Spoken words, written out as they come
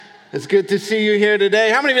It's good to see you here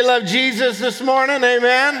today. How many of you love Jesus this morning?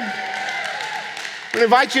 Amen. I'm going to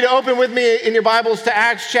invite you to open with me in your Bibles to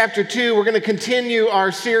Acts chapter 2. We're going to continue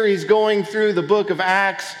our series going through the book of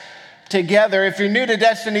Acts together. If you're new to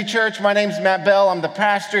Destiny Church, my name's Matt Bell. I'm the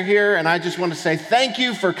pastor here, and I just want to say thank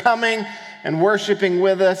you for coming and worshiping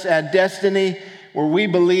with us at Destiny, where we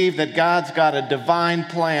believe that God's got a divine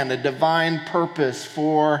plan, a divine purpose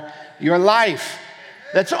for your life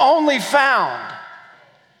that's only found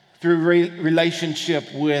through relationship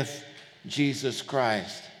with Jesus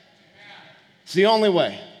Christ. It's the only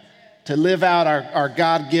way to live out our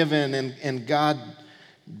God-given and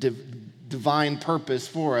divine purpose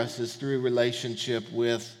for us is through relationship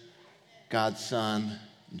with God's Son,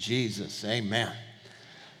 Jesus. Amen.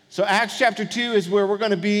 So Acts chapter 2 is where we're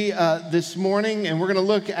going to be this morning, and we're going to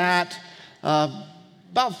look at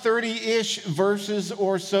about 30-ish verses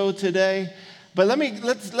or so today. But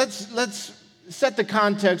let's set the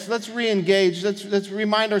context. Let's re-engage. Let's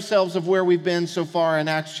remind ourselves of where we've been so far in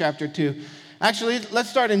Acts chapter 2. Actually, let's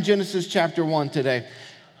start in Genesis chapter 1 today.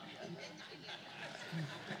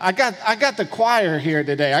 I got the choir here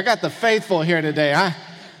today. I got the faithful here today.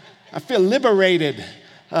 I feel liberated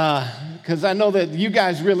because I know that you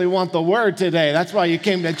guys really want the word today. That's why you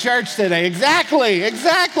came to church today.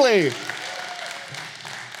 Exactly.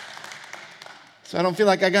 So I don't feel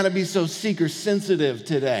like I got to be so seeker sensitive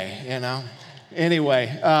today, you know.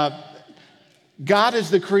 Anyway, God is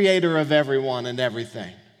the creator of everyone and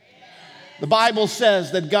everything. The Bible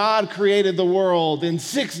says that God created the world in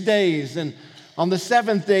 6 days, and on the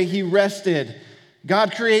seventh day he rested.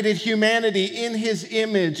 God created humanity in his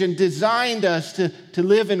image and designed us to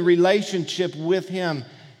live in relationship with him.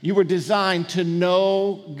 You were designed to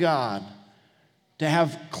know God, to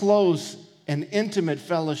have close and intimate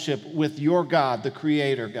fellowship with your God, the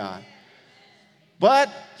creator God. But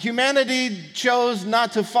humanity chose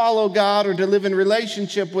not to follow God or to live in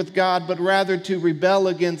relationship with God, but rather to rebel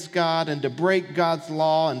against God and to break God's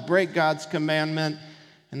law and break God's commandment,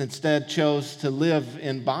 and instead chose to live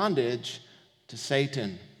in bondage to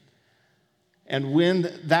Satan. And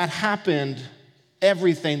when that happened,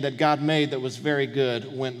 everything that God made that was very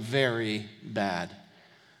good went very bad.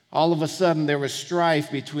 All of a sudden, there was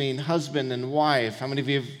strife between husband and wife. How many of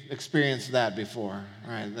you have experienced that before?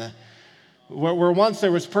 All right. Where once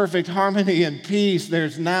there was perfect harmony and peace,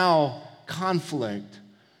 there's now conflict.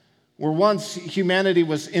 Where once humanity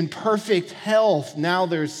was in perfect health, now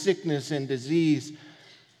there's sickness and disease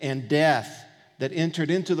and death that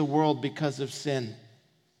entered into the world because of sin.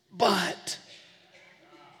 But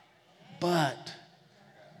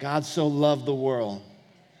God so loved the world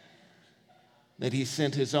that he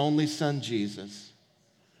sent his only son, Jesus,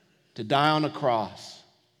 to die on a cross,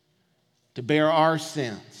 to bear our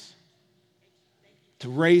sins, to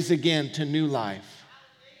raise again to new life.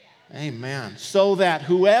 Amen. So that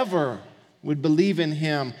whoever would believe in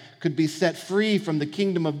him could be set free from the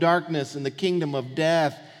kingdom of darkness and the kingdom of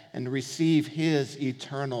death and receive his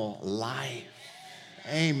eternal life.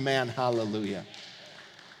 Amen. Hallelujah.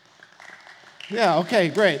 Yeah, okay,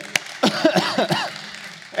 great.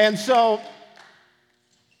 And so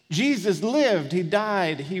Jesus lived, he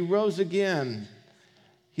died, he rose again.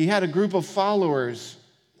 He had a group of followers,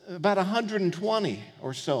 about 120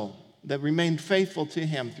 or so, that remained faithful to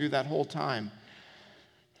him through that whole time.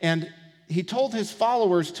 And he told his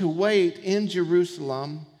followers to wait in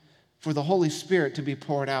Jerusalem for the Holy Spirit to be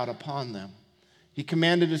poured out upon them. He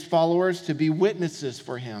commanded his followers to be witnesses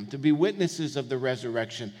for him, to be witnesses of the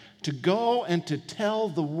resurrection, to go and to tell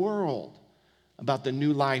the world about the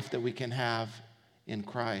new life that we can have in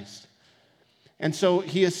Christ. And so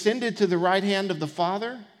he ascended to the right hand of the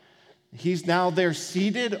Father. He's now there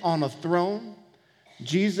seated on a throne.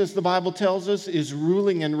 Jesus, the Bible tells us, is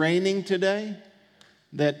ruling and reigning today.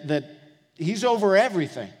 That he's over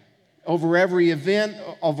everything, over every event,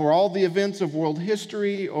 over all the events of world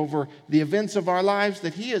history, over the events of our lives,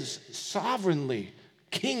 that he is sovereignly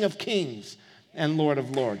King of kings and Lord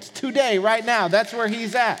of lords. Today, right now, that's where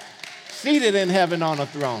he's at, seated in heaven on a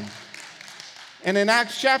throne. And in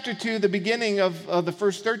Acts chapter 2, the beginning of the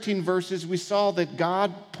first 13 verses, we saw that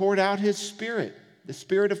God poured out his Spirit, the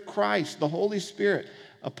Spirit of Christ, the Holy Spirit,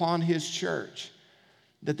 upon his church.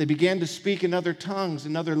 That they began to speak in other tongues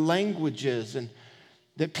and other languages, and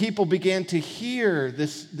that people began to hear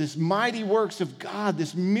this mighty works of God,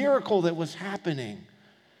 this miracle that was happening.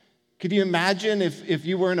 Could you imagine if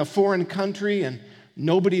you were in a foreign country and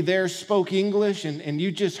nobody there spoke English and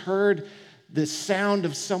you just heard the sound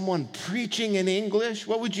of someone preaching in English?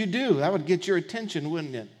 What would you do? That would get your attention,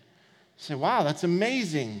 wouldn't it? Say, wow, that's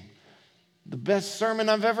amazing. The best sermon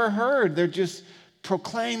I've ever heard. They're just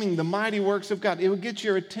proclaiming the mighty works of God. It would get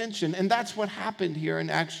your attention. And that's what happened here in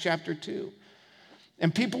Acts chapter 2.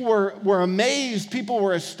 And people were amazed. People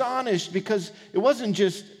were astonished because it wasn't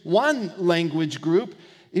just one language group.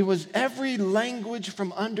 It was every language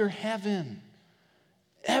from under heaven.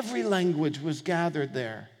 Every language was gathered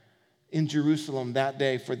there in Jerusalem that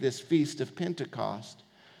day for this feast of Pentecost.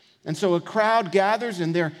 And so a crowd gathers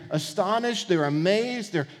and they're astonished, they're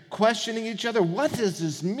amazed, they're questioning each other. What does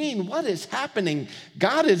this mean? What is happening?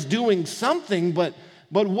 God is doing something, but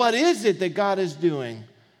what is it that God is doing?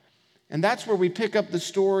 And that's where we pick up the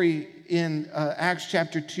story in Acts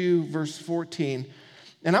chapter 2, verse 14.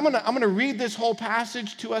 And I'm gonna read this whole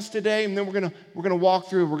passage to us today, and then we're gonna walk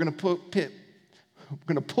through. We're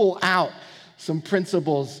gonna pull out some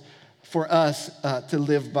principles for us to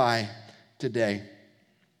live by today.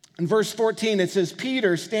 In verse 14, it says,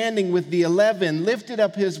 Peter, standing with the 11, lifted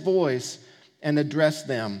up his voice and addressed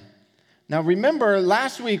them. Now remember,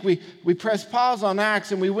 last week we pressed pause on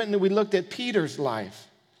Acts and we went and we looked at Peter's life.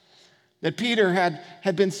 That Peter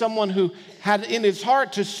had been someone who had in his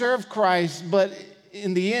heart to serve Christ, but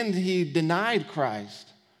in the end he denied Christ.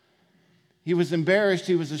 He was embarrassed,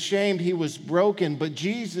 he was ashamed, he was broken, but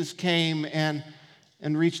Jesus came and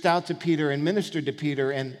reached out to Peter and ministered to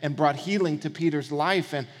Peter and brought healing to Peter's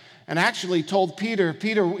life and actually told Peter,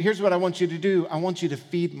 here's what I want you to do. I want you to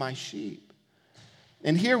feed my sheep.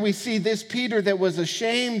 And here we see this Peter that was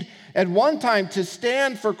ashamed at one time to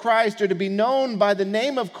stand for Christ or to be known by the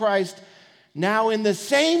name of Christ, now in the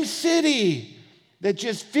same city that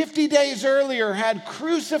just 50 days earlier had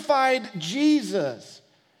crucified Jesus,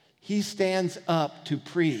 he stands up to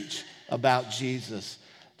preach about Jesus.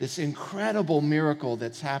 This incredible miracle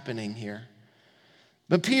that's happening here.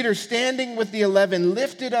 But Peter, standing with the 11,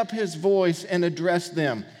 lifted up his voice and addressed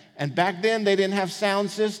them. And back then, they didn't have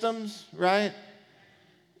sound systems, right?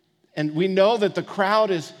 And we know that the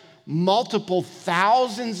crowd is multiple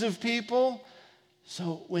thousands of people.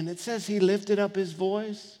 So when it says he lifted up his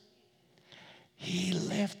voice, he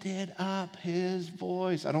lifted up his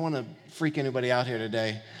voice. I don't want to freak anybody out here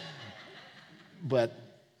today, but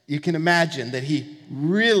you can imagine that he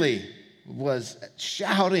really was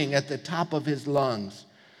shouting at the top of his lungs.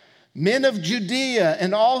 Men of Judea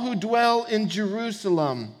and all who dwell in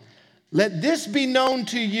Jerusalem, let this be known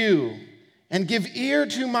to you, and give ear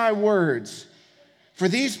to my words. For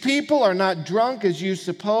these people are not drunk as you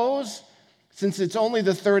suppose, since it's only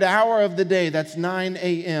the third hour of the day, that's 9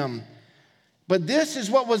 a.m. But this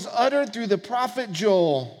is what was uttered through the prophet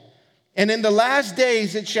Joel. And in the last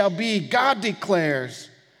days it shall be, God declares,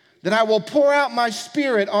 that I will pour out my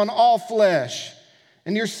spirit on all flesh.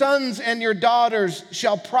 And your sons and your daughters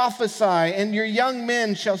shall prophesy, and your young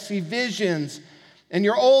men shall see visions, and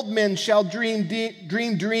your old men shall dream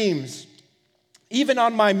dreams. Even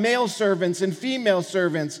on my male servants and female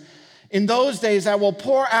servants, in those days I will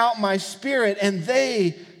pour out my spirit, and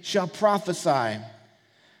they shall prophesy.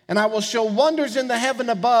 And I will show wonders in the heaven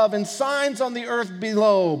above and signs on the earth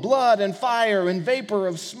below, blood and fire and vapor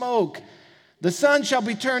of smoke. The sun shall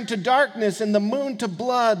be turned to darkness and the moon to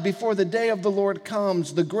blood before the day of the Lord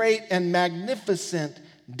comes, the great and magnificent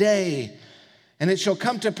day. And it shall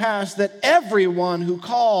come to pass that everyone who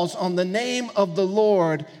calls on the name of the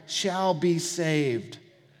Lord shall be saved.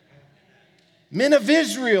 Men of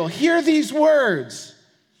Israel, hear these words.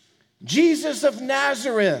 Jesus of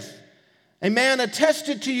Nazareth, a man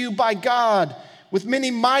attested to you by God with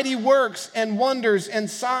many mighty works and wonders and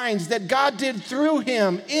signs that God did through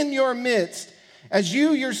him in your midst, as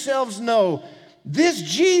you yourselves know, this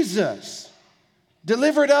Jesus,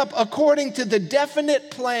 delivered up according to the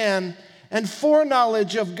definite plan and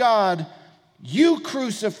foreknowledge of God, you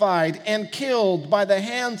crucified and killed by the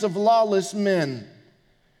hands of lawless men.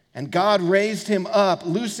 And God raised him up,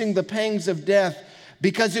 loosing the pangs of death,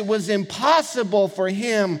 because it was impossible for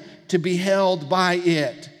him to be held by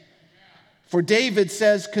it. For David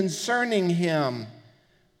says concerning him,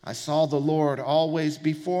 I saw the Lord always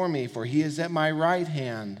before me, for he is at my right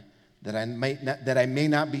hand, that I may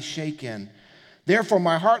not be shaken. Therefore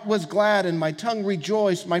my heart was glad and my tongue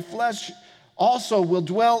rejoiced. My flesh also will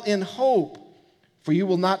dwell in hope, for you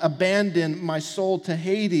will not abandon my soul to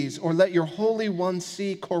Hades, or let your Holy One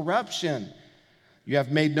see corruption. You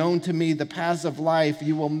have made known to me the paths of life.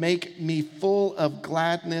 You will make me full of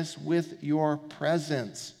gladness with your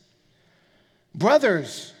presence.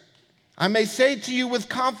 Brothers, I may say to you with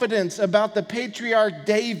confidence about the patriarch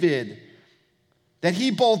David, that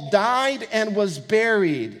he both died and was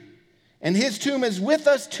buried, and his tomb is with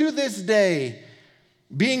us to this day.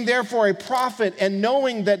 Being therefore a prophet, and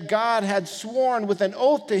knowing that God had sworn with an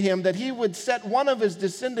oath to him that he would set one of his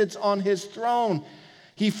descendants on his throne,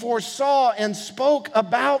 He foresaw and spoke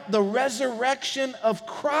about the resurrection of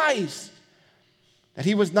Christ, that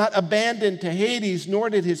he was not abandoned to Hades, nor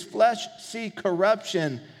did his flesh see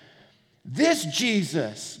corruption. This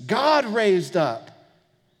Jesus God raised up,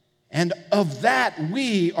 and of that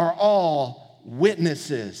we are all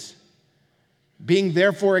witnesses. Being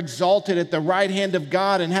therefore exalted at the right hand of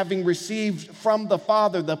God, and having received from the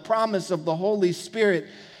Father the promise of the Holy Spirit,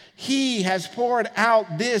 he has poured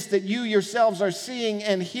out this that you yourselves are seeing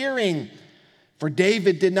and hearing. For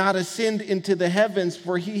David did not ascend into the heavens,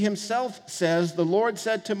 for he himself says, the Lord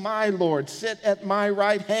said to my Lord, sit at my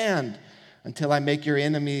right hand until I make your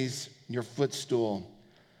enemies your footstool.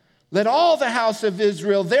 Let all the house of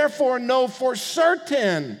Israel therefore know for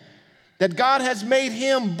certain that God has made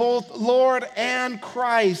him both Lord and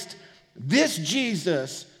Christ, this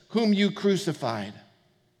Jesus whom you crucified.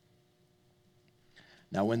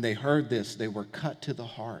 Now when they heard this, they were cut to the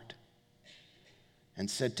heart and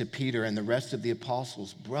said to Peter and the rest of the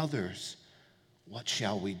apostles, brothers, what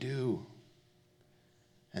shall we do?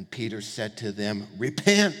 And Peter said to them,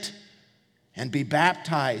 repent and be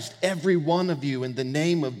baptized, every one of you, in the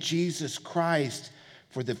name of Jesus Christ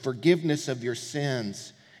for the forgiveness of your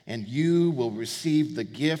sins, and you will receive the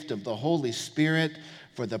gift of the Holy Spirit,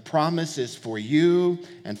 for the promise is for you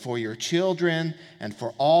and for your children and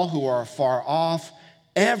for all who are far off,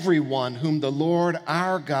 everyone whom the Lord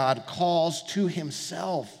our God calls to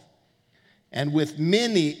himself. And with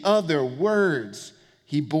many other words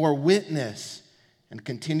he bore witness and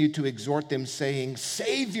continued to exhort them, saying,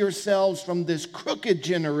 save yourselves from this crooked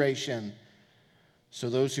generation. So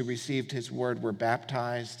those who received his word were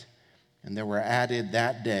baptized, and there were added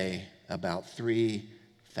that day about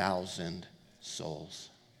 3,000 souls.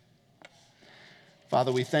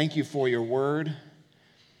 Father, we thank you for your word.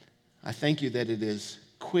 I thank you that it is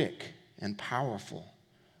quick and powerful,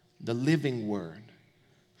 the living word,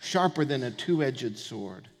 sharper than a two-edged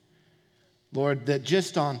sword. Lord, that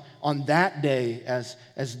just on that day, as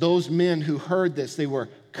those men who heard this, they were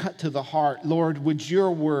cut to the heart. Lord, would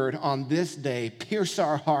your word on this day pierce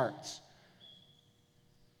our hearts?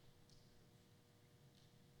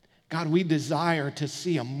 God, we desire to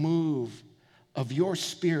see a move of your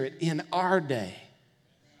Spirit in our day,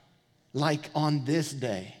 like on this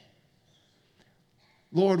day.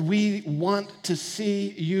 Lord, we want to see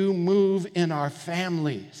you move in our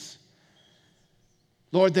families.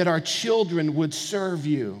 Lord, that our children would serve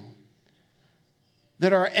you,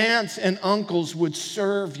 that our aunts and uncles would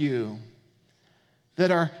serve you,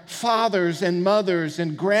 that our fathers and mothers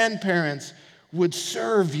and grandparents would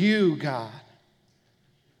serve you, God.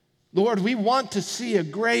 Lord, we want to see a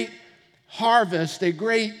great harvest, a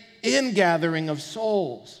great ingathering of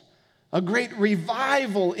souls, a great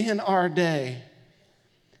revival in our day.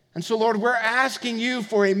 And so, Lord, we're asking you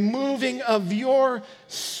for a moving of your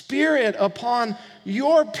Spirit upon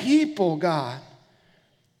your people, God.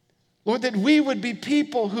 Lord, that we would be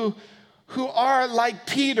people who are like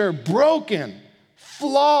Peter, broken,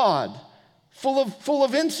 flawed, full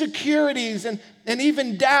of insecurities and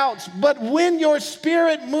even doubts. But when your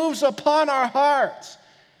Spirit moves upon our hearts,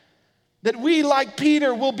 that we, like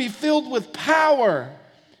Peter, will be filled with power,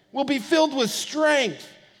 will be filled with strength,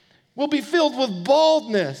 will be filled with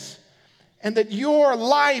boldness, and that your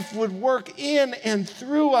life would work in and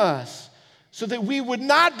through us so that we would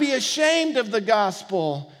not be ashamed of the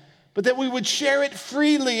gospel, but that we would share it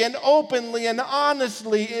freely and openly and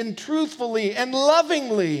honestly and truthfully and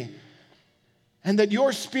lovingly, and that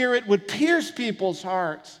your Spirit would pierce people's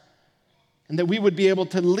hearts, and that we would be able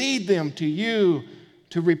to lead them to you,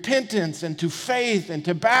 to repentance and to faith and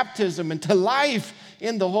to baptism and to life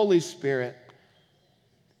in the Holy Spirit.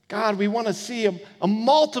 God, we want to see a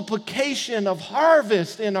multiplication of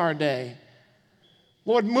harvest in our day.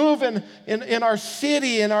 Lord, move in our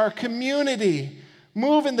city, in our community.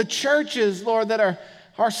 Move in the churches, Lord, that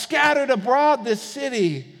are scattered abroad this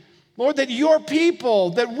city. Lord, that your people,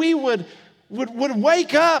 that we would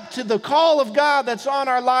wake up to the call of God that's on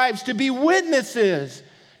our lives to be witnesses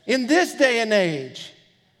in this day and age.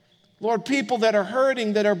 Lord, people that are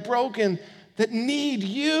hurting, that are broken, that need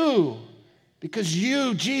you. Because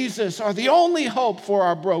you, Jesus, are the only hope for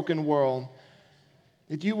our broken world.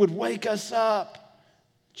 That you would wake us up,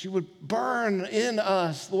 that you would burn in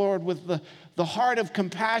us, Lord, with the heart of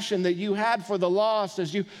compassion that you had for the lost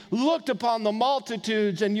as you looked upon the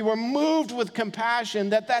multitudes and you were moved with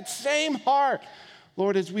compassion, that same heart,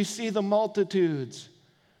 Lord, as we see the multitudes,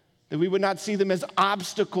 that we would not see them as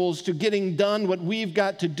obstacles to getting done what we've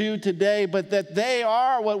got to do today, but that they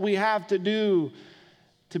are what we have to do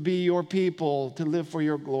to be your people, to live for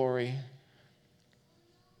your glory.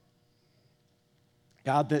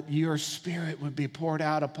 God, that your Spirit would be poured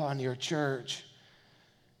out upon your church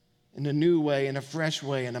in a new way, in a fresh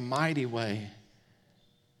way, in a mighty way,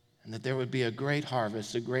 and that there would be a great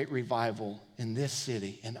harvest, a great revival in this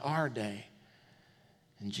city, in our day.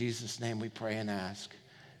 In Jesus' name we pray and ask.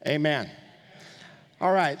 Amen.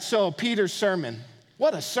 All right, so Peter's sermon.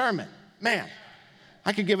 What a sermon. Man,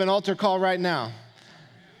 I could give an altar call right now.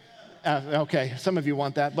 Okay, some of you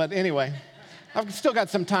want that, but anyway, I've still got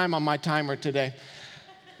some time on my timer today.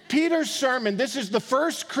 Peter's sermon, this is the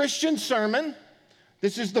first Christian sermon.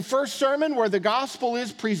 This is the first sermon where the gospel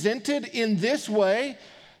is presented in this way.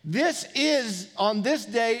 This is, on this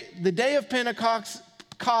day, the day of Pentecost,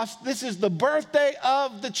 this is the birthday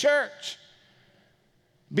of the church.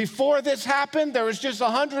 Before this happened, there was just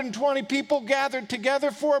 120 people gathered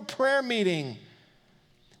together for a prayer meeting.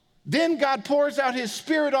 Then God pours out his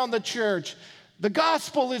Spirit on the church. The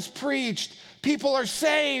gospel is preached. People are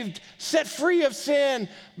saved, set free of sin,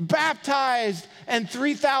 baptized, and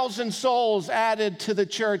 3,000 souls added to the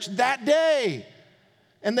church that day.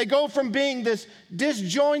 And they go from being this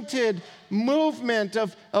disjointed movement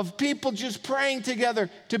of people just praying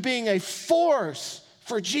together to being a force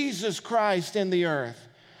for Jesus Christ in the earth.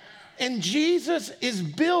 And Jesus is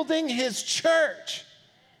building his church.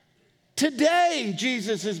 Today,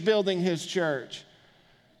 Jesus is building his church,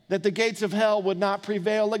 that the gates of hell would not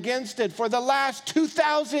prevail against it. For the last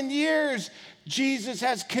 2,000 years, Jesus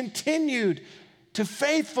has continued to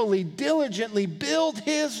faithfully, diligently build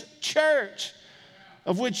his church,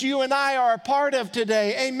 of which you and I are a part of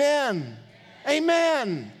today. Amen.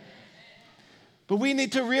 Amen. But we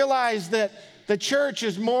need to realize that the church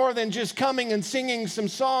is more than just coming and singing some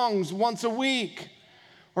songs once a week,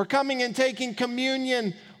 or coming and taking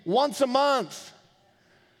communion once a month.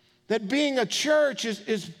 That being a church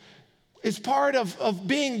is part of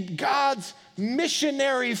being God's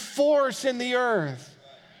missionary force in the earth.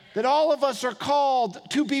 That all of us are called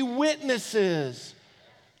to be witnesses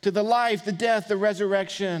to the life, the death, the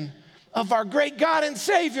resurrection of our great God and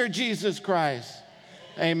Savior, Jesus Christ.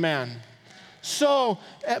 Amen. So,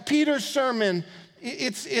 Peter's sermon,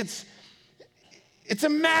 it's a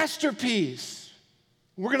masterpiece.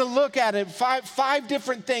 We're going to look at it, five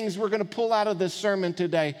different things we're going to pull out of this sermon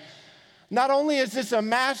today. Not only is this a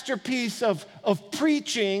masterpiece of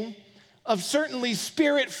preaching, of certainly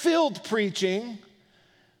Spirit-filled preaching,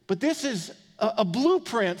 but this is a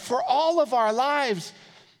blueprint for all of our lives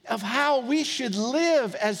of how we should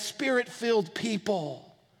live as Spirit-filled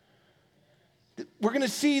people. We're going to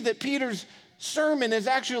see that Peter's sermon is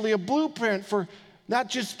actually a blueprint for not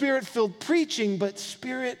just Spirit-filled preaching, but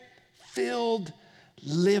Spirit-filled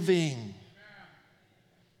living.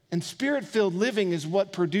 And Spirit-filled living is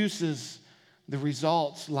what produces the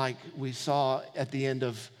results like we saw at the end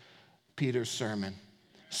of Peter's sermon.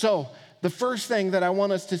 So the first thing that I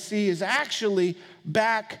want us to see is actually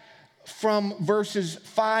back from verses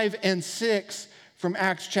 5 and 6 from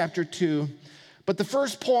Acts chapter 2. But the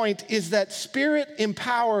first point is that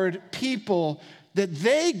Spirit-empowered people, that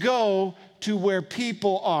they go to where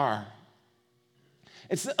people are.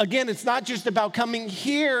 It's not just about coming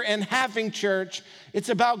here and having church. It's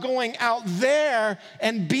about going out there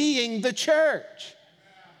and being the church.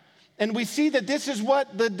 And we see that this is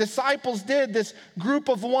what the disciples did, this group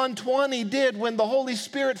of 120 did when the Holy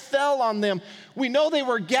Spirit fell on them. We know they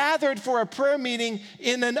were gathered for a prayer meeting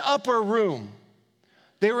in an upper room.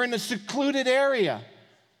 They were in a secluded area.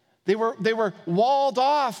 They were walled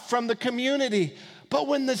off from the community. But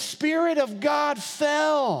when the Spirit of God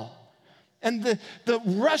fell, and the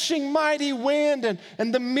rushing mighty wind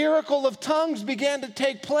and the miracle of tongues began to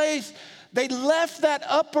take place, they left that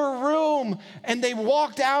upper room and they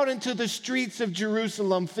walked out into the streets of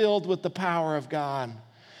Jerusalem filled with the power of God.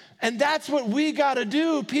 And that's what we got to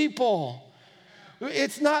do, people.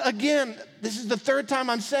 It's not, again, this is the third time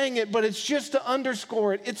I'm saying it, but it's just to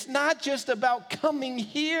underscore it. It's not just about coming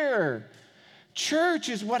here. Church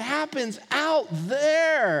is what happens out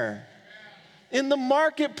there, in the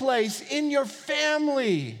marketplace, in your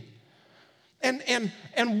family.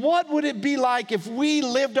 And what would it be like if we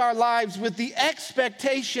lived our lives with the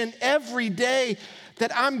expectation every day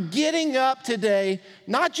that I'm getting up today,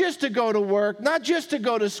 not just to go to work, not just to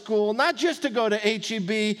go to school, not just to go to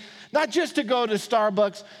HEB, not just to go to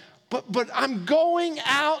Starbucks, but I'm going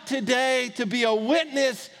out today to be a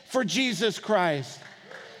witness for Jesus Christ.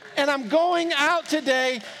 And I'm going out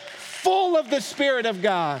today full of the Spirit of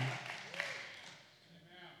God.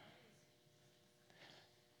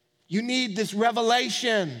 You need this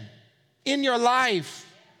revelation in your life.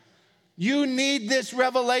 You need this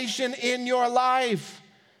revelation in your life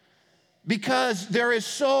because there is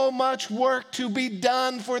so much work to be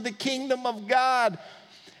done for the kingdom of God.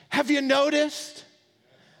 Have you noticed?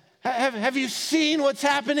 Have you seen what's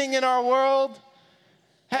happening in our world?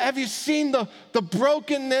 Have you seen the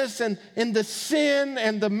brokenness and the sin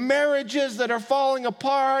and the marriages that are falling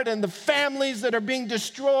apart and the families that are being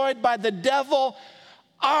destroyed by the devil?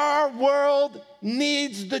 Our world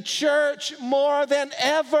needs the church more than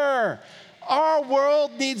ever. Our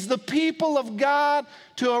world needs the people of God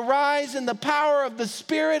to arise in the power of the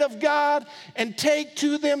Spirit of God and take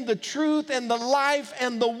to them the truth and the life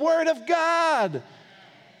and the Word of God.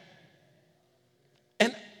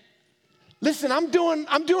 And listen, I'm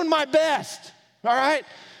doing my best, all right?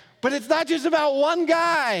 But it's not just about one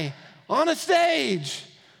guy on a stage,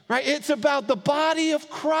 right? It's about the body of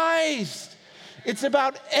Christ. It's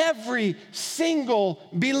about every single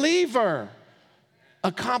believer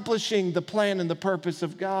accomplishing the plan and the purpose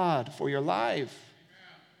of God for your life.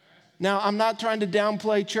 Now, I'm not trying to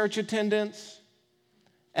downplay church attendance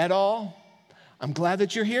at all. I'm glad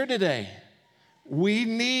that you're here today. We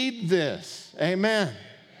need this. Amen.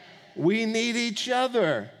 We need each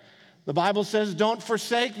other. The Bible says, don't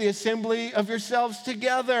forsake the assembly of yourselves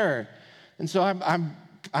together. And so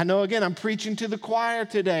I know, again, I'm preaching to the choir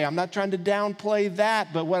today. I'm not trying to downplay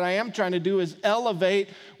that, but what I am trying to do is elevate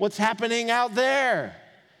what's happening out there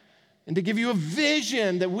and to give you a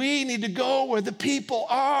vision that we need to go where the people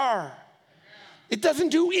are. It doesn't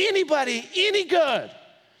do anybody any good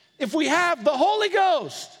if we have the Holy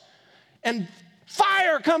Ghost and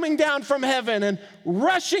fire coming down from heaven and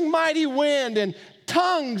rushing mighty wind and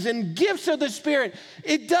tongues and gifts of the Spirit.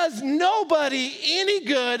 It does nobody any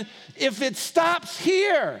good if it stops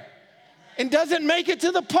here and doesn't make it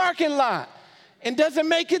to the parking lot and doesn't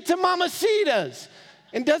make it to Mamacita's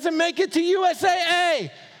and doesn't make it to USAA.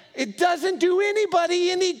 It doesn't do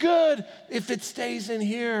anybody any good if it stays in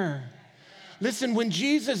here. Listen, when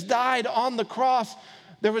Jesus died on the cross,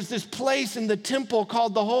 there was this place in the temple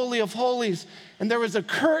called the Holy of Holies, and there was a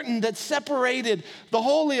curtain that separated the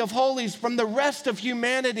Holy of Holies from the rest of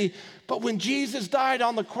humanity. But when Jesus died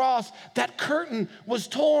on the cross, that curtain was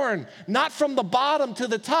torn, not from the bottom to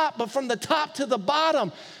the top, but from the top to the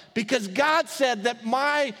bottom, because God said that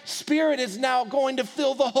my Spirit is now going to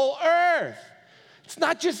fill the whole earth. It's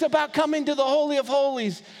not just about coming to the Holy of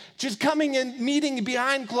Holies, just coming and meeting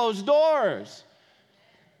behind closed doors.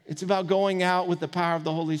 It's about going out with the power of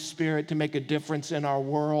the Holy Spirit to make a difference in our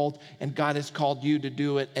world, and God has called you to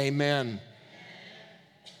do it. Amen.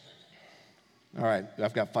 All right,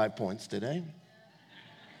 I've got 5 points today.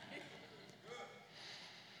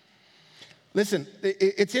 Listen,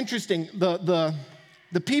 it's interesting. The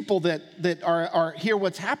people that are hear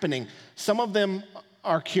what's happening, some of them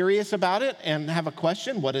are curious about it and have a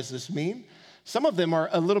question. What does this mean? Some of them are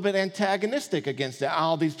a little bit antagonistic against it.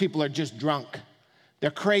 Oh, these people are just drunk. They're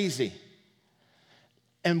crazy.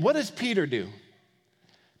 And what does Peter do?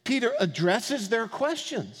 Peter addresses their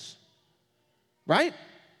questions, right?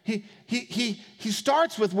 He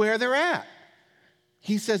starts with where they're at.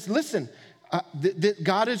 He says, listen,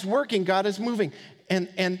 God is working, God is moving. And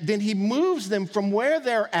then he moves them from where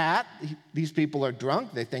they're at. These people are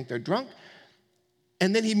drunk, they think they're drunk.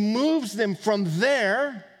 And then he moves them from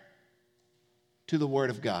there to the Word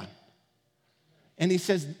of God. And he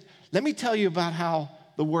says, let me tell you about how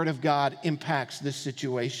the Word of God impacts this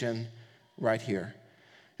situation right here.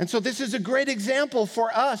 And so this is a great example for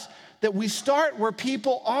us that we start where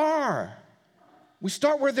people are. We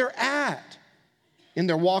start where they're at in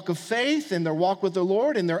their walk of faith, in their walk with the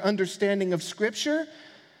Lord, in their understanding of Scripture.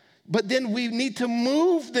 But then we need to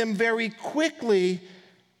move them very quickly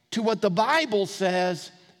to what the Bible says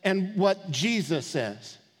and what Jesus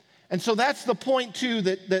says. And so that's the point, too,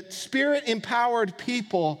 that Spirit-empowered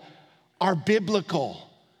people are biblical,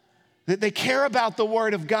 that they care about the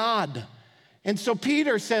Word of God. And so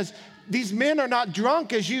Peter says, these men are not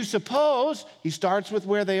drunk as you suppose. He starts with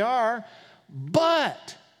where they are.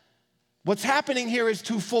 But what's happening here is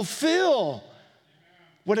to fulfill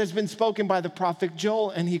what has been spoken by the prophet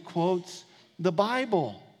Joel, and he quotes the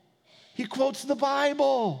Bible. He quotes the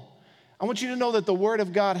Bible. I want you to know that the Word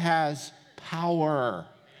of God has power,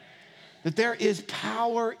 that there is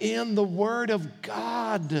power in the Word of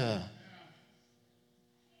God.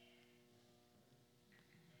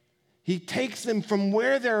 He takes them from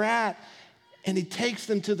where they're at and he takes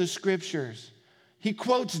them to the Scriptures. He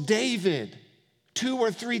quotes David 2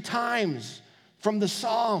 or 3 times from the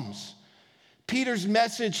Psalms. Peter's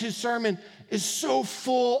message, his sermon, is so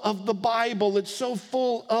full of the Bible. It's so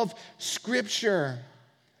full of Scripture.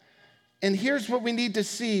 And here's what we need to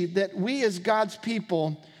see, that we as God's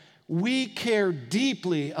people, we care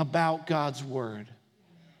deeply about God's Word.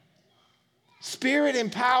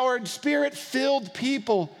 Spirit-empowered, Spirit-filled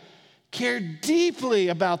people care deeply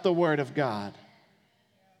about the Word of God,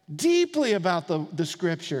 deeply about the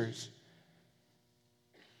Scriptures.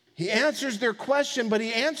 He answers their question, but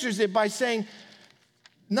he answers it by saying,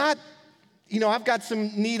 not, I've got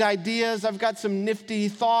some neat ideas, I've got some nifty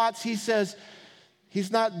thoughts. He says,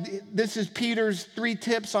 this is Peter's 3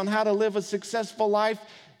 tips on how to live a successful life.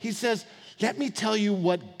 He says, let me tell you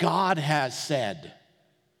what God has said.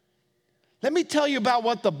 Let me tell you about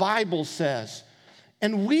what the Bible says.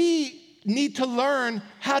 And we need to learn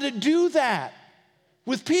how to do that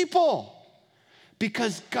with people,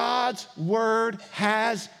 because God's word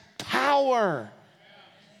has power.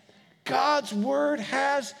 God's word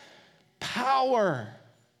has power.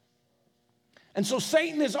 And so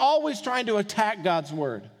Satan is always trying to attack God's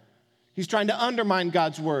word. He's trying to undermine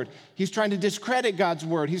God's word. He's trying to discredit God's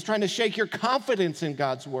word. He's trying to shake your confidence in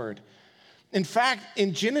God's word. In fact,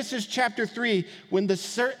 in Genesis chapter 3, when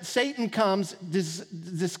Satan comes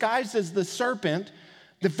disguised as the serpent,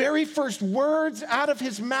 the very first words out of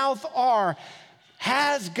his mouth are,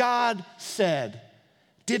 has God said?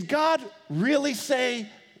 Did God really say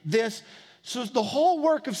this? So the whole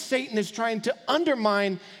work of Satan is trying to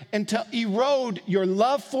undermine and to erode your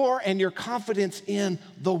love for and your confidence in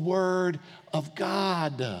the Word of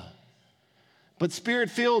God. But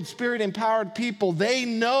Spirit-filled, Spirit-empowered people, they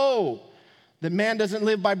know that man doesn't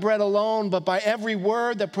live by bread alone, but by every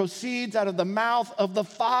word that proceeds out of the mouth of the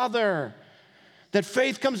Father. That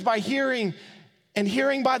faith comes by hearing, and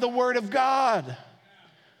hearing by the Word of God.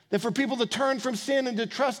 That for people to turn from sin and to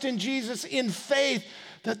trust in Jesus in faith,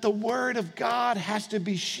 that the Word of God has to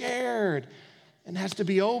be shared and has to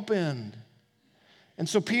be opened. And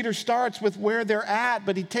so Peter starts with where they're at,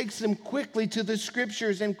 but he takes them quickly to the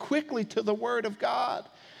Scriptures and quickly to the Word of God.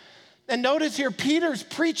 And notice here, Peter's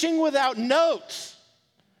preaching without notes,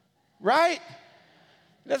 right?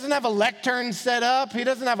 He doesn't have a lectern set up. He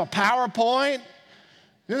doesn't have a PowerPoint.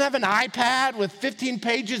 He doesn't have an iPad with 15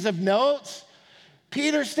 pages of notes.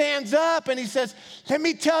 Peter stands up and he says, let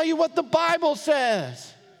me tell you what the Bible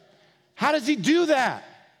says. How does he do that?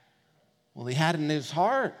 Well, he had it in his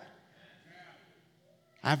heart.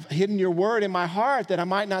 I've hidden your word in my heart that I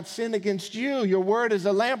might not sin against you. Your word is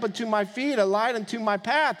a lamp unto my feet, a light unto my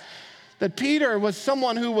path. That Peter was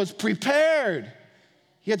someone who was prepared.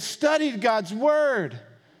 He had studied God's word.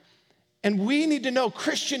 And we need to know,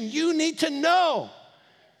 Christian, you need to know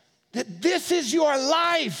that this is your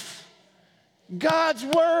life. God's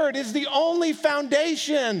word is the only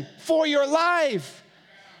foundation for your life.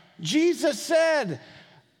 Jesus said,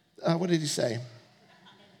 what did he say?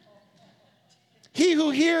 He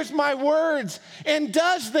who hears my words and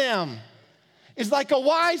does them is like a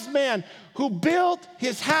wise man who built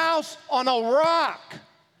his house on a rock.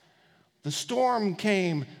 The storm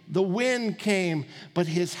came, the wind came, but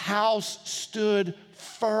his house stood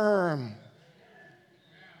firm.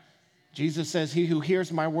 Jesus says, he who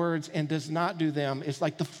hears my words and does not do them is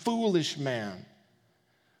like the foolish man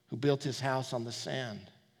who built his house on the sand.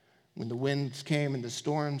 When the winds came and the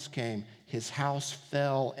storms came, his house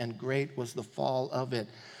fell, and great was the fall of it.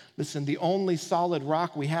 Listen, the only solid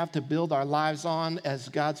rock we have to build our lives on as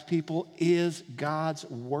God's people is God's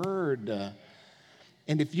word.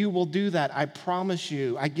 And if you will do that, I promise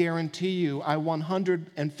you, I guarantee you, I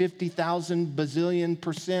 150,000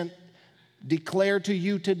 bazillion% declare to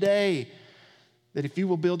you today that if you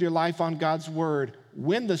will build your life on God's word,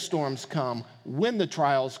 when the storms come, when the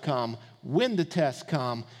trials come, when the tests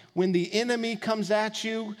come, when the enemy comes at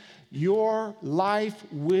you, your life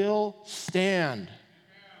will stand.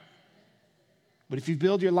 But if you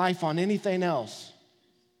build your life on anything else,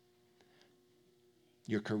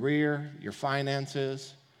 your career, your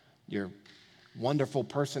finances, your wonderful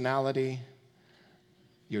personality,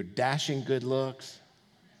 your dashing good looks,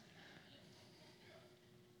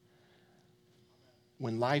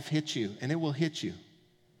 when life hits you, and it will hit you,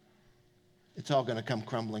 it's all going to come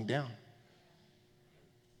crumbling down.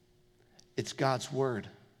 It's God's word.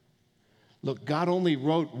 Look, God only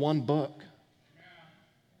wrote one book.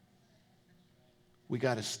 We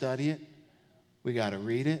got to study it. We got to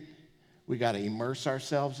read it. We got to immerse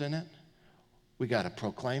ourselves in it. We got to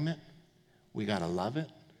proclaim it. We got to love it.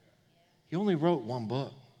 He only wrote one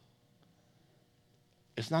book.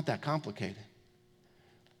 It's not that complicated.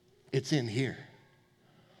 It's in here.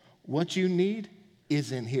 What you need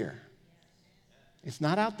is in here. It's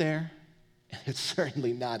not out there. It's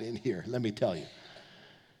certainly not in here, let me tell you.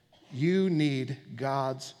 You need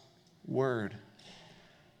God's word.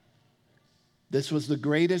 This was the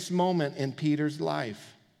greatest moment in Peter's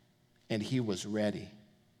life, and he was ready.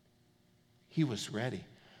 He was ready.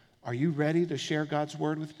 Are you ready to share God's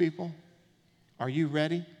word with people? Are you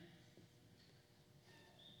ready?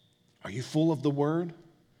 Are you full of the Word?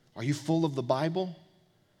 Are you full of the Bible?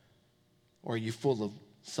 Or are you full of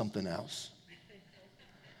something else?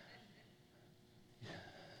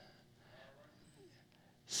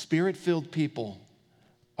 Spirit-filled people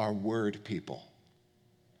are Word people.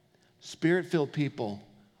 Spirit-filled people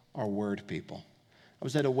are Word people. I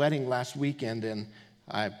was at a wedding last weekend, and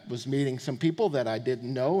I was meeting some people that I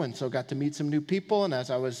didn't know, and so got to meet some new people. And as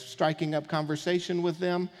I was striking up conversation with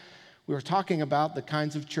them, we were talking about the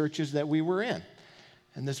kinds of churches that we were in.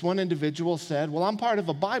 And this one individual said, well, I'm part of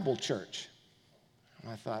a Bible church.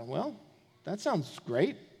 And I thought, well, that sounds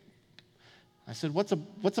great. I said, what's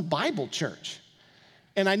a Bible church?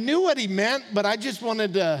 And I knew what he meant, but I just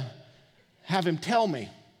wanted to have him tell me.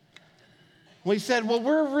 Well, he said, well,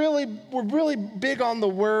 we're really big on the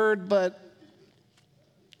Word, but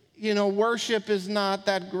worship is not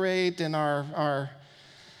that great, and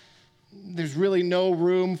there's really no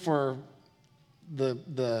room for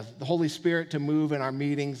the Holy Spirit to move in our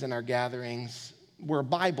meetings and our gatherings. We're a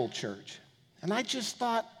Bible church. And I just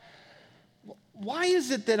thought, why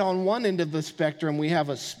is it that on one end of the spectrum we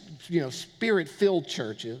have Spirit-filled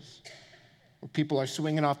churches where people are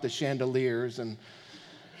swinging off the chandeliers and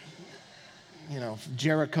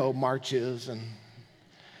Jericho marches,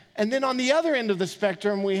 and then on the other end of the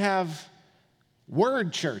spectrum we have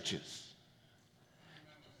Word churches.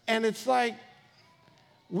 And it's like,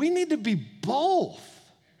 we need to be both.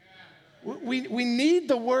 We need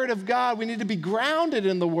the Word of God. We need to be grounded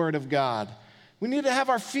in the Word of God. We need to have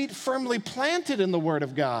our feet firmly planted in the Word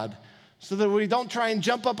of God so that we don't try and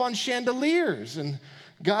jump up on chandeliers. And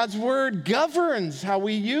God's Word governs how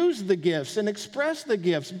we use the gifts and express the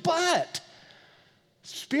gifts. But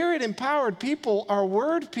Spirit-empowered people are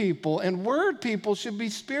Word people, and Word people should be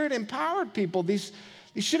Spirit-empowered people. These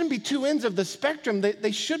shouldn't be two ends of the spectrum.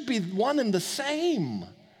 They should be one and the same.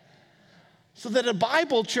 So that a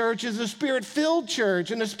Bible church is a Spirit-filled church,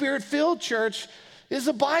 and a Spirit-filled church is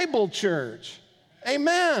a Bible church.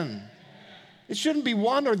 Amen. It shouldn't be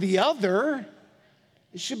one or the other.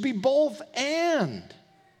 It should be both and.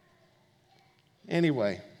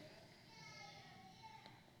 Anyway,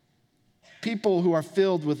 people who are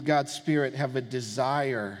filled with God's Spirit have a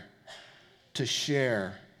desire to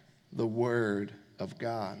share the Word of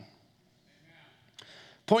God.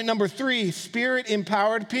 Point number 3,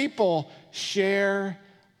 Spirit-empowered people share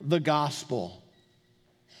the gospel.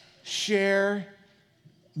 Share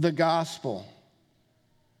the gospel.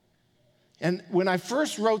 And when I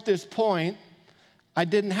first wrote this point, I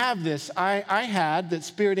didn't have this. I had that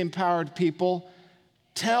Spirit-empowered people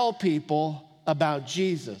tell people about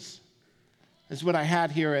Jesus. That's what I had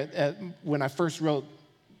here when I first wrote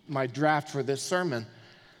my draft for this sermon.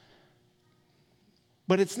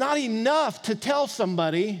 But it's not enough to tell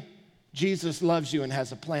somebody Jesus loves you and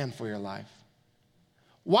has a plan for your life.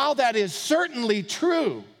 While that is certainly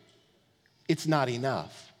true, it's not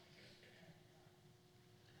enough.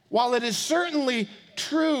 While it is certainly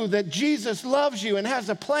true that Jesus loves you and has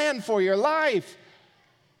a plan for your life,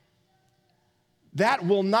 that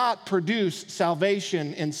will not produce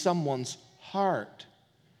salvation in someone's heart.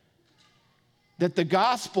 That the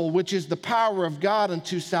gospel, which is the power of God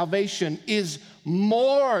unto salvation, is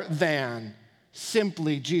more than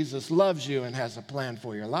simply Jesus loves you and has a plan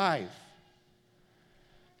for your life.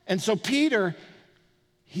 And so Peter,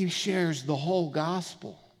 he shares the whole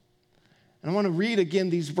gospel. And I want to read again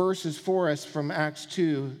these verses for us from Acts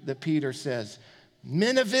 2 that Peter says,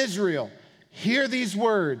 "Men of Israel, hear these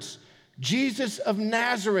words. Jesus of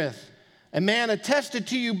Nazareth, a man attested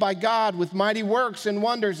to you by God with mighty works and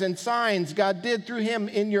wonders and signs God did through him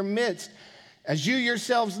in your midst. As you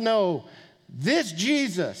yourselves know, this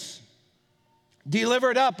Jesus,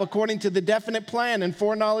 delivered up according to the definite plan and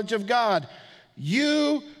foreknowledge of God,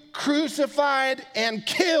 you crucified and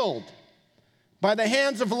killed by the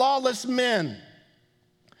hands of lawless men.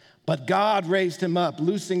 But God raised him up,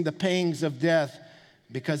 loosing the pangs of death,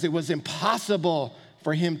 because it was impossible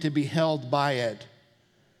for him to be held by it."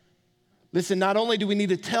 Listen, not only do we need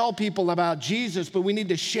to tell people about Jesus, but we need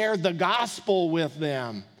to share the gospel with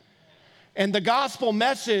them. And the gospel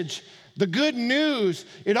message, the good news,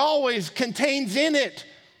 it always contains in it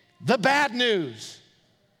the bad news.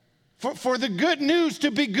 For the good news to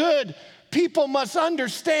be good, people must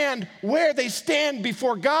understand where they stand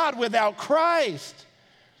before God without Christ.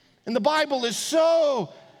 And the Bible is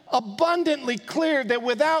so abundantly clear that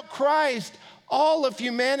without Christ, all of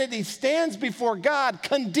humanity stands before God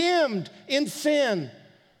condemned in sin,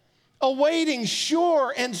 awaiting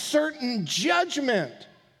sure and certain judgment.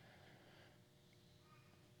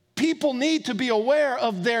 People need to be aware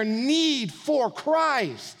of their need for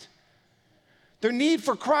Christ. Their need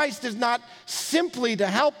for Christ is not simply to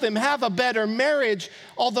help them have a better marriage,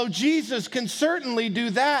 although Jesus can certainly do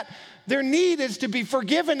that. Their need is to be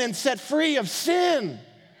forgiven and set free of sin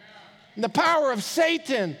and the power of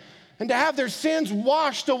Satan, and to have their sins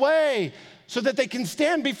washed away so that they can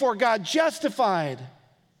stand before God justified.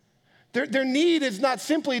 Their need is not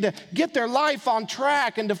simply to get their life on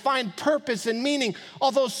track and to find purpose and meaning,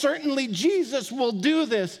 although certainly Jesus will do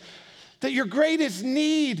this. That your greatest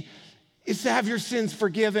need is to have your sins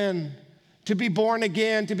forgiven, to be born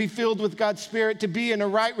again, to be filled with God's Spirit, to be in a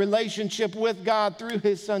right relationship with God through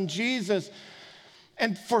His Son Jesus.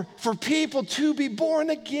 And for people to be born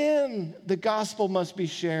again, the gospel must be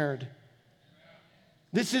shared.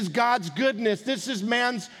 This is God's goodness. This is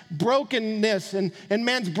man's brokenness and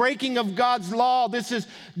man's breaking of God's law. This is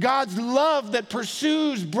God's love that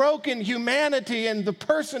pursues broken humanity in the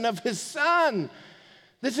person of His Son.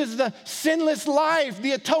 This is the sinless life,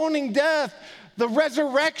 the atoning death, the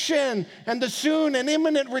resurrection, and the soon and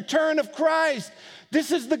imminent return of Christ.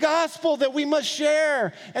 This is the gospel that we must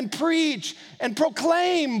share and preach and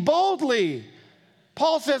proclaim boldly.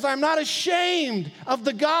 Paul says, I'm not ashamed of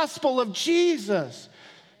the gospel of Jesus,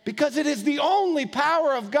 because it is the only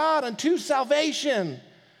power of God unto salvation.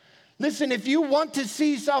 Listen, if you want to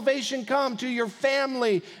see salvation come to your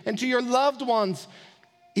family and to your loved ones,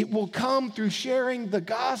 it will come through sharing the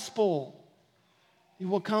gospel. It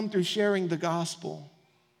will come through sharing the gospel.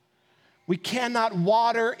 We cannot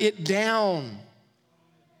water it down.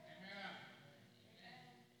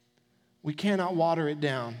 We cannot water it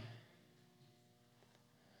down.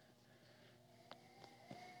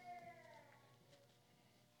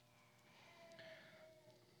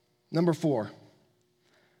 Number 4,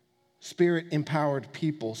 Spirit-empowered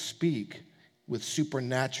people speak with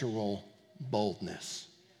supernatural boldness.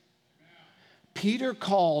 Peter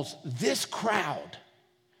calls this crowd,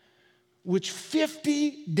 which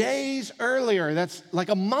 50 days earlier, that's like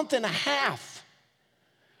a month and a half,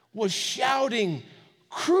 was shouting,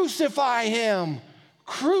 "Crucify him,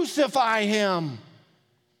 crucify him."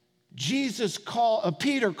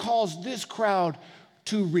 Peter calls this crowd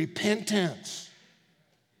to repentance.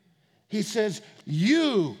 He says,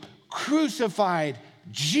 you crucified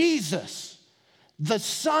Jesus, the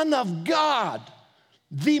Son of God,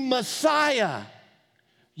 the Messiah.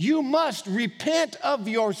 You must repent of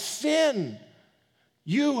your sin.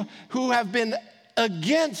 You who have been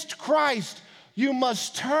against Christ, you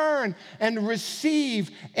must turn and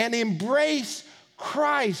receive and embrace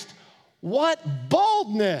Christ. What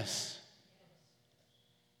boldness!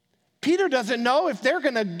 Peter doesn't know if they're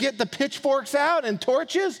going to get the pitchforks out and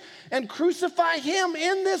torches and crucify him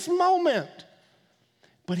in this moment.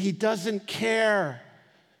 But he doesn't care,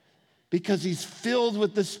 because he's filled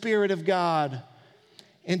with the Spirit of God.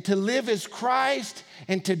 And to live is Christ,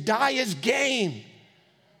 and to die is gain.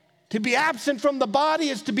 To be absent from the body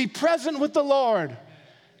is to be present with the Lord.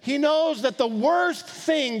 He knows that the worst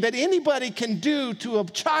thing that anybody can do to a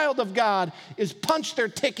child of God is punch their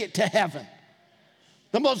ticket to heaven.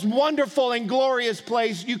 The most wonderful and glorious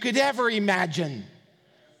place you could ever imagine.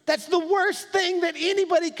 That's the worst thing that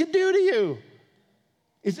anybody could do to you,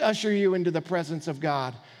 is usher you into the presence of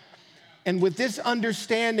God. And with this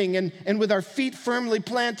understanding and with our feet firmly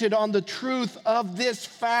planted on the truth of this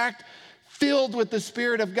fact, filled with the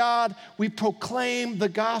Spirit of God, we proclaim the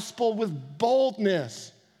gospel with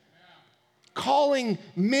boldness. Calling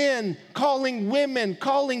men, calling women,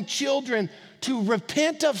 calling children to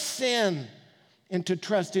repent of sin and to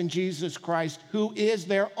trust in Jesus Christ, who is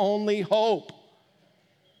their only hope.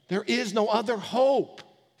 There is no other hope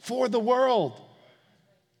for the world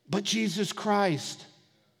but Jesus Christ.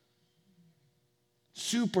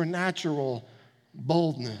 Supernatural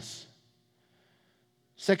boldness.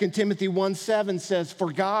 2 Timothy 1:7 says,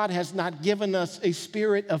 "For God has not given us a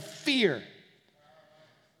spirit of fear,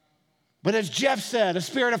 but as Jeff said, a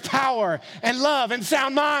spirit of power and love and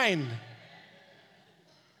sound mind."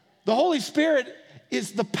 The Holy Spirit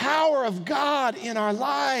is the power of God in our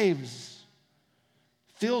lives.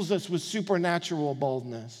 Fills us with supernatural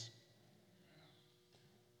boldness.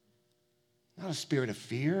 Not a spirit of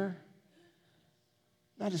fear.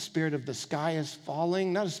 Not a spirit of the sky is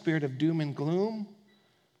falling. Not a spirit of doom and gloom.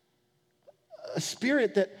 A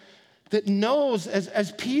spirit that knows,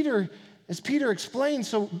 as Peter explained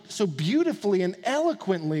so beautifully and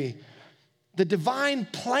eloquently, the divine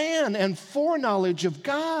plan and foreknowledge of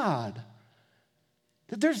God.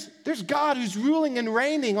 That there's God who's ruling and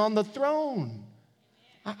reigning on the throne.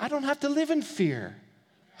 I don't have to live in fear.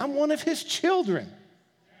 I'm one of His children.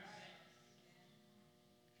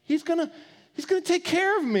 He's gonna take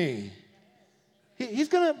care of me. He's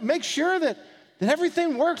gonna make sure that that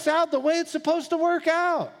everything works out the way it's supposed to work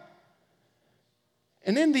out.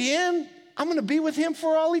 And in the end, I'm going to be with him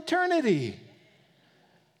for all eternity.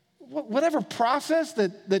 Whatever process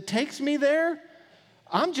that takes me there,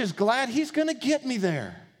 I'm just glad he's going to get me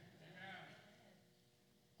there.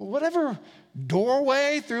 Whatever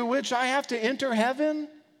doorway through which I have to enter heaven,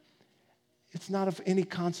 it's not of any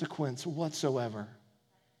consequence whatsoever.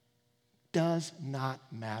 Does not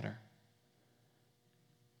matter.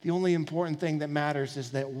 The only important thing that matters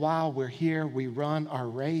is that while we're here, we run our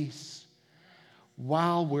race.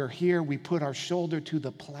 While we're here, we put our shoulder to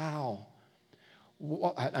the plow.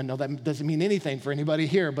 I know that doesn't mean anything for anybody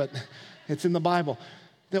here, but it's in the Bible.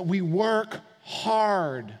 That we work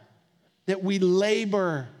hard, that we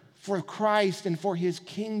labor for Christ and for his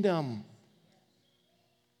kingdom,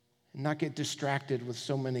 and not get distracted with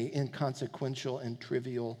so many inconsequential and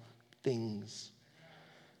trivial things.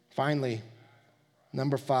 Finally,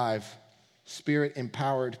 number 5,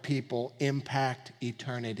 Spirit-empowered people impact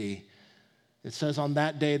eternity. It says on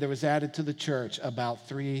that day there was added to the church about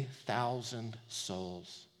 3,000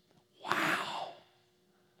 souls. Wow.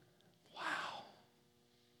 Wow.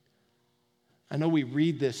 I know we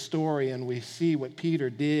read this story and we see what Peter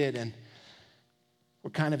did, and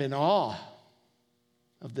we're kind of in awe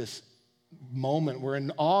of this moment. We're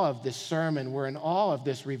in awe of this sermon. We're in awe of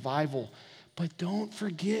this revival. But don't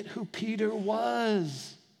forget who Peter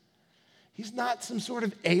was. He's not some sort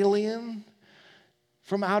of alien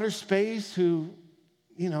from outer space who,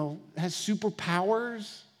 has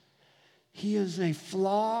superpowers. He is a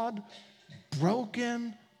flawed,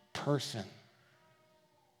 broken person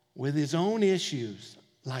with his own issues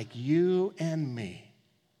like you and me.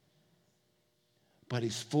 But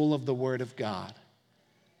he's full of the Word of God.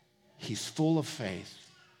 He's full of faith,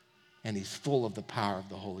 and he's full of the power of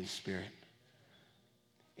the Holy Spirit.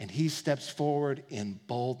 And he steps forward in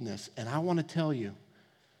boldness. And I want to tell you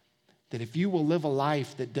that if you will live a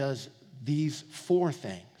life that does these 4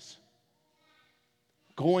 things,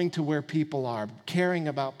 going to where people are, caring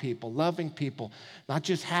about people, loving people, not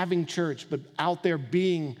just having church, but out there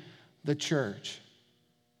being the church.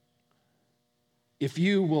 If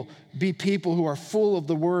you will be people who are full of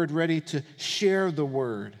the Word, ready to share the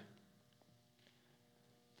Word.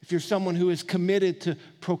 If you're someone who is committed to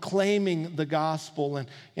proclaiming the gospel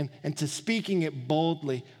and to speaking it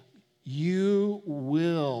boldly, you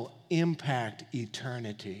will impact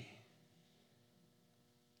eternity.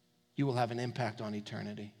 You will have an impact on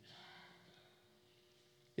eternity.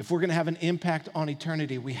 If we're going to have an impact on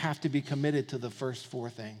eternity, we have to be committed to the first 4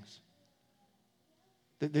 things.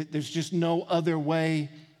 There's just no other way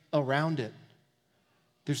around it.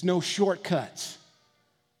 There's no shortcuts.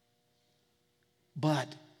 But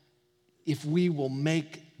if we will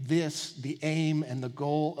make this the aim and the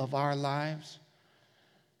goal of our lives,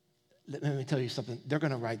 let me tell you something. They're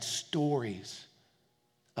going to write stories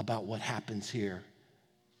about what happens here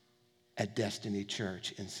at Destiny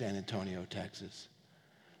Church in San Antonio, Texas.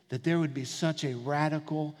 That there would be such a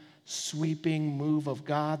radical, sweeping move of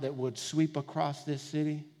God that would sweep across this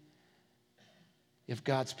city if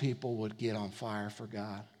God's people would get on fire for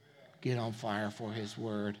God, get on fire for his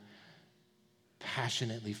word,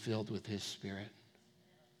 passionately filled with his Spirit.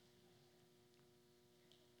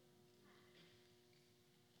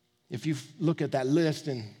 If you look at that list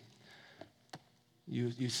and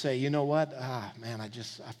you say, you know what, man, I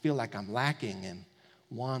feel like I'm lacking in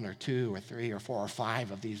 1 or 2 or 3 or 4 or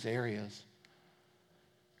 5 of these areas.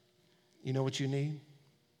 You know what you need?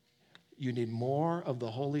 You need more of the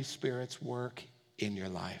Holy Spirit's work in your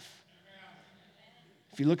life.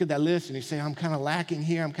 If you look at that list and you say, I'm kind of lacking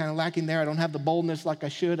here, I'm kind of lacking there, I don't have the boldness like I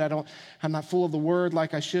should, I'm not full of the word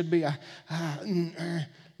like I should be.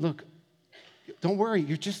 Look, don't worry,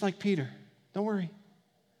 you're just like Peter. Don't worry.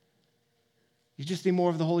 You just need more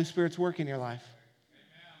of the Holy Spirit's work in your life.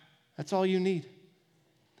 That's all you need.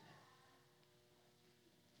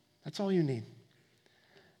 That's all you need.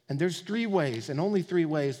 And there's 3 ways, and only 3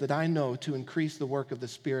 ways that I know to increase the work of the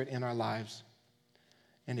Spirit in our lives.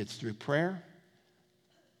 And it's through prayer,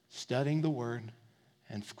 studying the Word,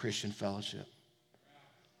 and Christian fellowship.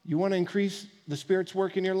 You want to increase the Spirit's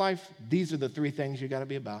work in your life? These are the 3 things you got to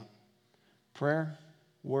be about. Prayer,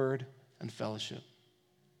 Word, and fellowship.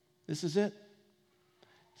 This is it.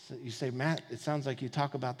 So you say, Matt, it sounds like you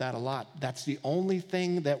talk about that a lot. That's the only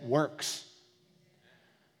thing that works.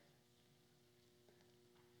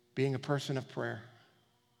 Being a person of prayer.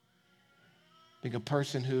 Being a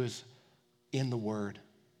person who is in the Word.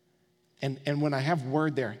 And when I have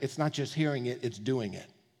word there, it's not just hearing it, it's doing it.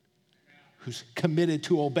 Who's committed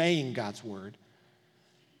to obeying God's word.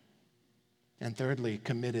 And thirdly,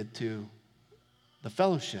 committed to the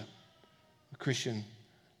fellowship, the Christian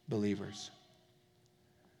believers.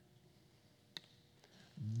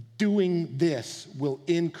 Doing this will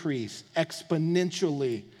increase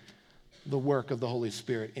exponentially the work of the Holy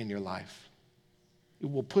Spirit in your life.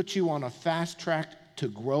 It will put you on a fast track to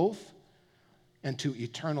growth and to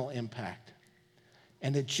eternal impact.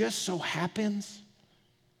 And it just so happens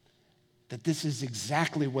that this is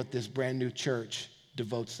exactly what this brand new church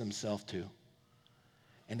devotes themselves to.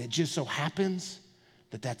 And it just so happens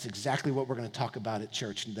that that's exactly what we're going to talk about at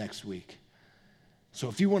church next week. So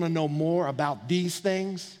if you want to know more about these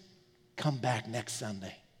things, come back next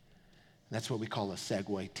Sunday. That's what we call a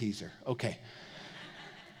segue teaser. Okay.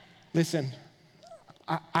 Listen,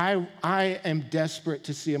 I am desperate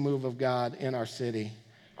to see a move of God in our city.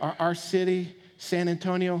 Our city, San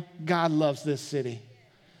Antonio, God loves this city.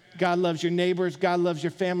 God loves your neighbors. God loves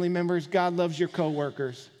your family members. God loves your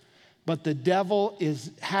coworkers. But the devil is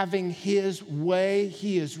having his way.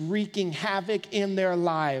 He is wreaking havoc in their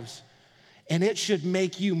lives. And it should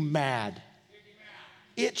make you mad.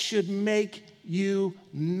 It should make you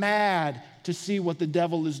mad to see what the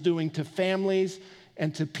devil is doing to families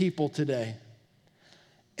and to people today.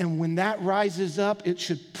 And when that rises up, it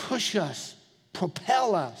should push us,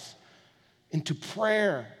 propel us into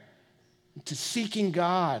prayer, into seeking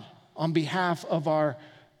God on behalf of our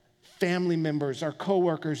family members, our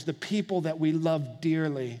coworkers, the people that we love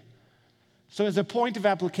dearly. So as a point of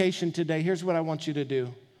application today, here's what I want you to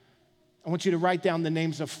do. I want you to write down the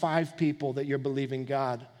names of 5 people that you're believing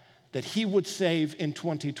God that he would save in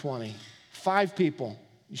 2020. 5 people.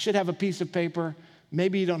 You should have a piece of paper.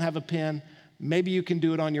 Maybe you don't have a pen. Maybe you can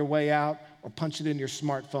do it on your way out or punch it in your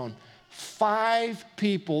smartphone. 5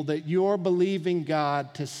 people that you're believing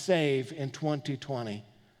God to save in 2020.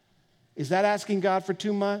 Is that asking God for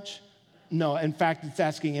too much? No, in fact, it's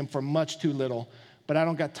asking him for much too little. But I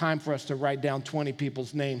don't got time for us to write down 20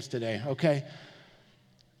 people's names today, okay?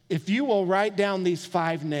 If you will write down these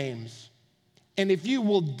 5 names, and if you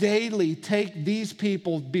will daily take these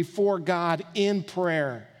people before God in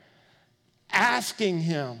prayer, asking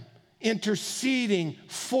him, interceding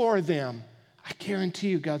for them, I guarantee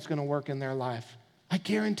you God's going to work in their life. I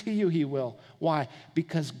guarantee you he will. Why?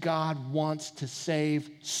 Because God wants to save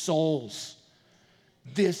souls.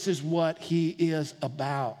 This is what he is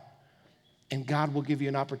about. And God will give you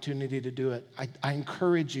an opportunity to do it. I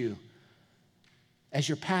encourage you, as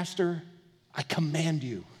your pastor, I command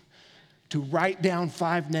you to write down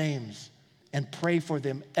 5 names and pray for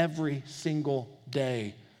them every single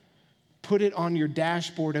day. Put it on your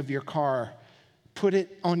dashboard of your car. Put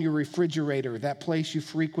it on your refrigerator, that place you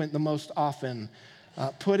frequent the most often.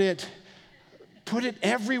 Put it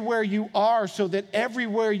everywhere you are so that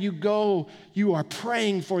everywhere you go, you are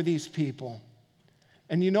praying for these people.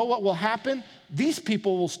 And you know what will happen? These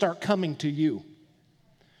people will start coming to you.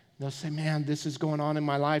 They'll say, man, this is going on in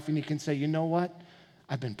my life. And you can say, you know what?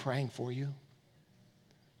 I've been praying for you.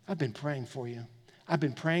 I've been praying for you. I've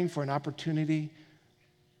been praying for an opportunity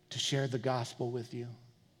to share the gospel with you.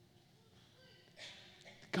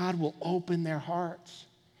 God will open their hearts,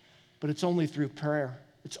 but it's only through prayer.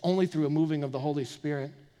 It's only through a moving of the Holy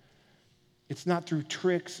Spirit. It's not through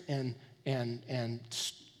tricks and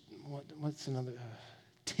what's another,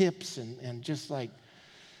 tips and just like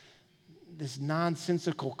this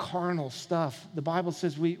nonsensical carnal stuff. The Bible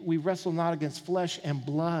says we wrestle not against flesh and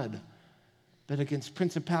blood, but against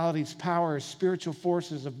principalities, powers, spiritual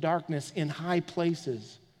forces of darkness in high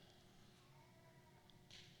places.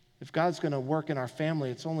 If God's going to work in our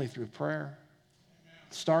family, it's only through prayer.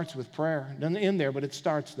 It starts with prayer. It doesn't end there, but it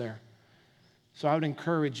starts there. So I would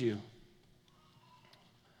encourage you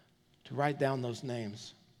to write down those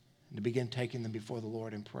names and to begin taking them before the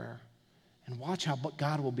Lord in prayer. And watch how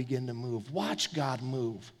God will begin to move. Watch God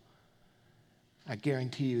move. I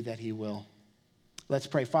guarantee you that he will. Let's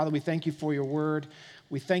pray. Father, we thank you for your word.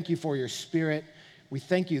 We thank you for your spirit. We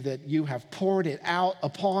thank you that you have poured it out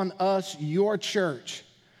upon us, your church.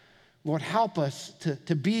 Lord, help us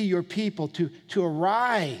to be your people, to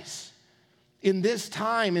arise in this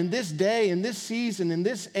time, in this day, in this season, in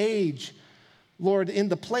this age, Lord, in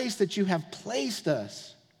the place that you have placed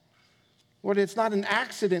us. Lord, it's not an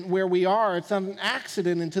accident where we are. It's not an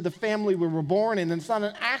accident into the family we were born in. And it's not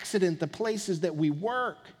an accident the places that we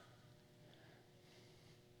work.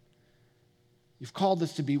 You've called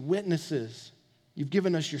us to be witnesses. You've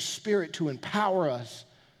given us your spirit to empower us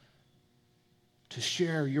to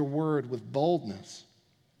share your word with boldness.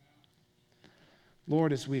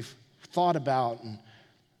 Lord, as we've thought about and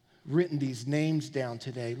written these names down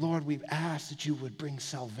today, Lord, we've asked that you would bring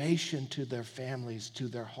salvation to their families, to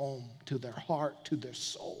their home, to their heart, to their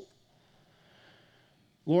soul.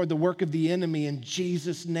 Lord, the work of the enemy, in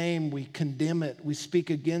Jesus' name, we condemn it. We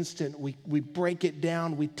speak against it. We break it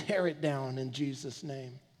down. We tear it down in Jesus'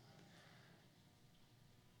 name.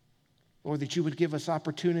 Lord, that you would give us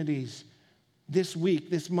opportunities this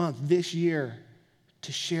week, this month, this year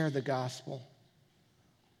to share the gospel.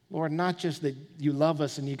 Lord, not just that you love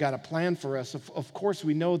us and you got a plan for us. Of course,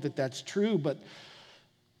 we know that that's true, but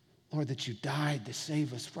Lord, that you died to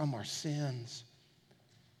save us from our sins.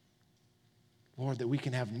 Lord, that we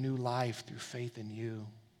can have new life through faith in you.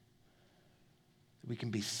 That we can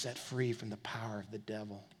be set free from the power of the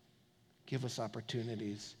devil. Give us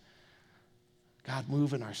opportunities. God,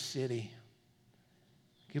 move in our city.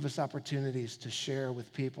 Give us opportunities to share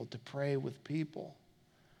with people, to pray with people,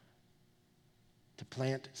 to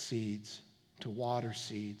plant seeds, to water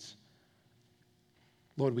seeds.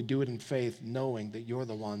 Lord, we do it in faith, knowing that you're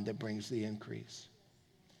the one that brings the increase.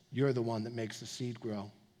 You're the one that makes the seed grow.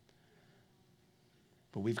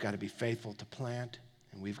 But we've got to be faithful to plant,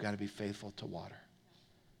 and we've got to be faithful to water.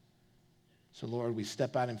 So, Lord, we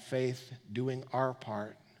step out in faith, doing our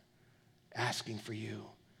part, asking for you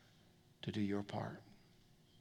to do your part.